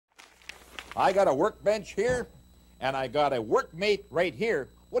I got a workbench here, and I got a workmate right here.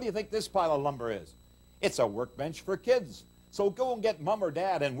 What do you think this pile of lumber is? It's a workbench for kids. So go and get Mom or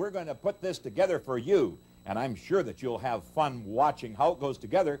Dad, and we're going to put this together for you. And I'm sure that you'll have fun watching how it goes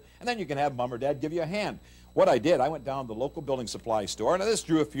together, and then you can have Mom or Dad give you a hand. What I did, I went down to the local building supply store, and I just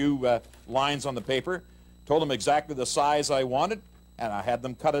drew a few lines on the paper, told them exactly the size I wanted, and I had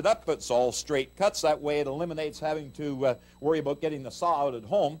them cut it up. It's all straight cuts. That way it eliminates having to worry about getting the saw out at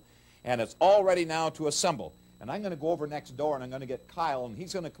home. And it's all ready now to assemble. And I'm going to go over next door, and I'm going to get Kyle, and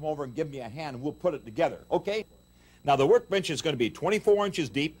he's going to come over and give me a hand, and we'll put it together, okay? Now, the workbench is going to be 24 inches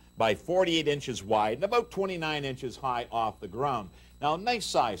deep by 48 inches wide and about 29 inches high off the ground. Now, nice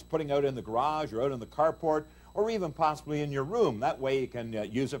size, putting out in the garage or out in the carport or even possibly in your room. That way you can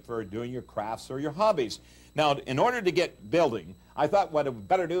use it for doing your crafts or your hobbies. Now, in order to get building, I thought what I would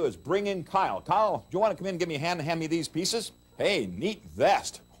better do is bring in Kyle. Kyle, do you want to come in and give me a hand and hand me these pieces? Hey, neat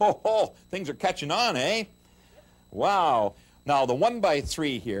vest. Ho, ho, things are catching on, eh? Wow. Now, the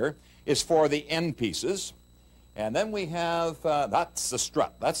 1x3 here is for the end pieces. And then we have, that's the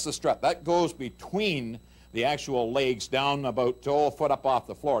strut. That's the strut. That goes between the actual legs down about a foot up off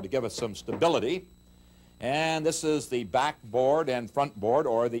the floor to give us some stability. And this is the back board and front board,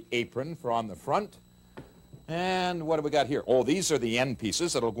 or the apron for on the front. And what do we got here? Oh, these are the end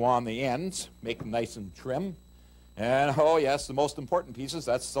pieces that'll go on the ends, make them nice and trim. And, oh, yes, the most important pieces,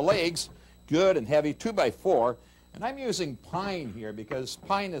 that's the legs. Good and heavy, 2x4. And I'm using pine here because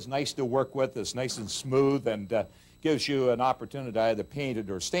pine is nice to work with. It's nice and smooth and gives you an opportunity to either paint it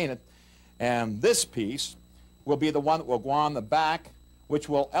or stain it. And this piece will be the one that will go on the back, which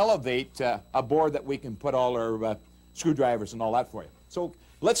will elevate a board that we can put all our screwdrivers and all that for you. So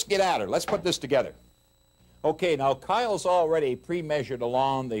let's get at her. Let's put this together. Okay, now Kyle's already pre-measured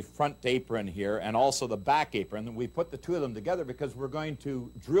along the front apron here and also the back apron. And we put the two of them together because we're going to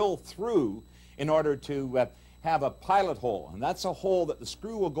drill through in order to have a pilot hole. And that's a hole that the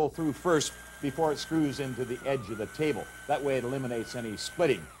screw will go through first before it screws into the edge of the table. That way it eliminates any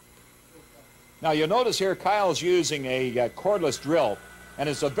splitting. Now you'll notice here Kyle's using a cordless drill, and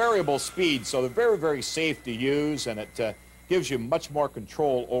it's a variable speed, so they're very, very safe to use, and it gives you much more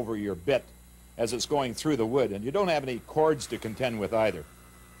control over your bit as it's going through the wood, and you don't have any cords to contend with either.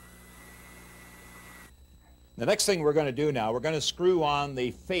 The next thing we're going to do now, we're going to screw on the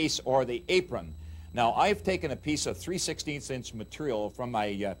face or the apron. Now I've taken a piece of 3/16 inch material from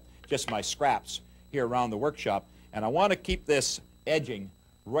my just my scraps here around the workshop, and I want to keep this edging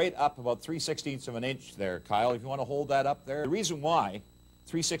right up about 3/16 of an inch there, Kyle, if you want to hold that up there. The reason why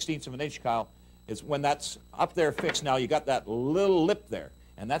 3/16 of an inch, Kyle, is when that's up there fixed now, you got that little lip there,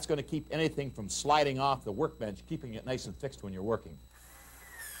 and that's going to keep anything from sliding off the workbench, keeping it nice and fixed when you're working.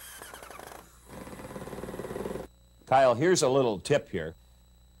 Kyle, here's a little tip here.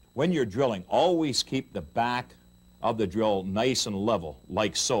 When you're drilling, always keep the back of the drill nice and level,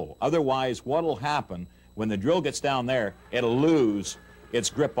 like so. Otherwise, what'll happen when the drill gets down there, it'll lose its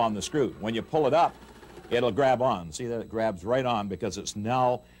grip on the screw. When you pull it up, it'll grab on. See that it grabs right on because it's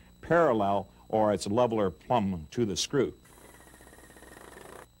now parallel, or it's level or plumb to the screw.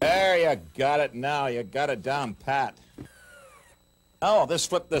 There, you got it now. You got it down pat. Now I'll just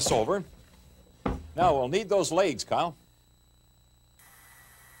flip this over. Now we'll need those legs, Kyle.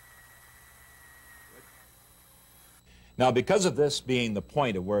 Now, because of this being the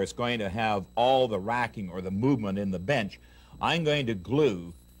point of where it's going to have all the racking or the movement in the bench, I'm going to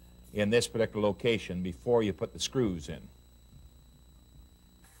glue in this particular location before you put the screws in.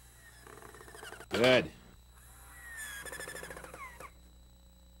 Good.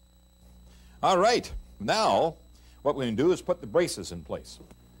 All right. Now, what we're going to do is put the braces in place.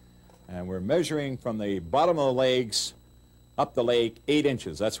 And we're measuring from the bottom of the legs up the leg 8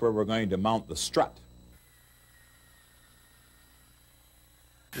 inches. That's where we're going to mount the strut.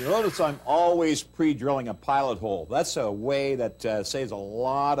 You notice I'm always pre-drilling a pilot hole. That's a way that saves a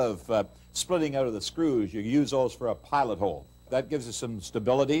lot of splitting out of the screws. You use those for a pilot hole. That gives you some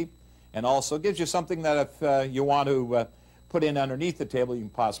stability and also gives you something that if you want to put in underneath the table, you can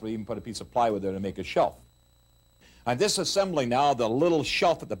possibly even put a piece of plywood there to make a shelf. I'm disassembling now the little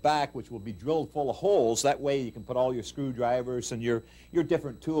shelf at the back, which will be drilled full of holes. That way you can put all your screwdrivers and your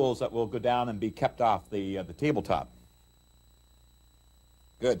different tools that will go down and be kept off the tabletop.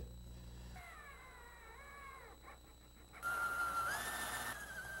 Good.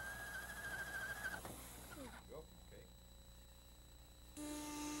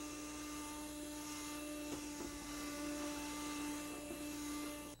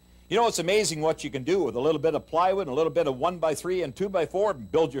 You know, it's amazing what you can do with a little bit of plywood and a little bit of 1x3 and 2x4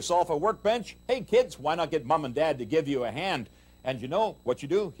 and build yourself a workbench. Hey, kids, why not get Mom and Dad to give you a hand And you know what you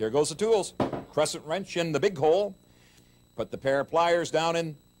do? Here goes the tools. Crescent wrench in the big hole. Put the pair of pliers down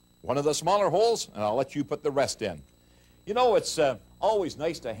in one of the smaller holes, and I'll let you put the rest in. You know, it's always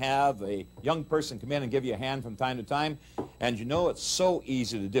nice to have a young person come in and give you a hand from time to time. And you know, it's so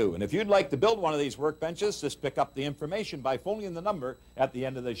easy to do. And if you'd like to build one of these workbenches, just pick up the information by phoning the number at the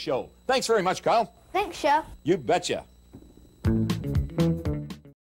end of the show. Thanks very much, Kyle. Thanks, Chef. You betcha.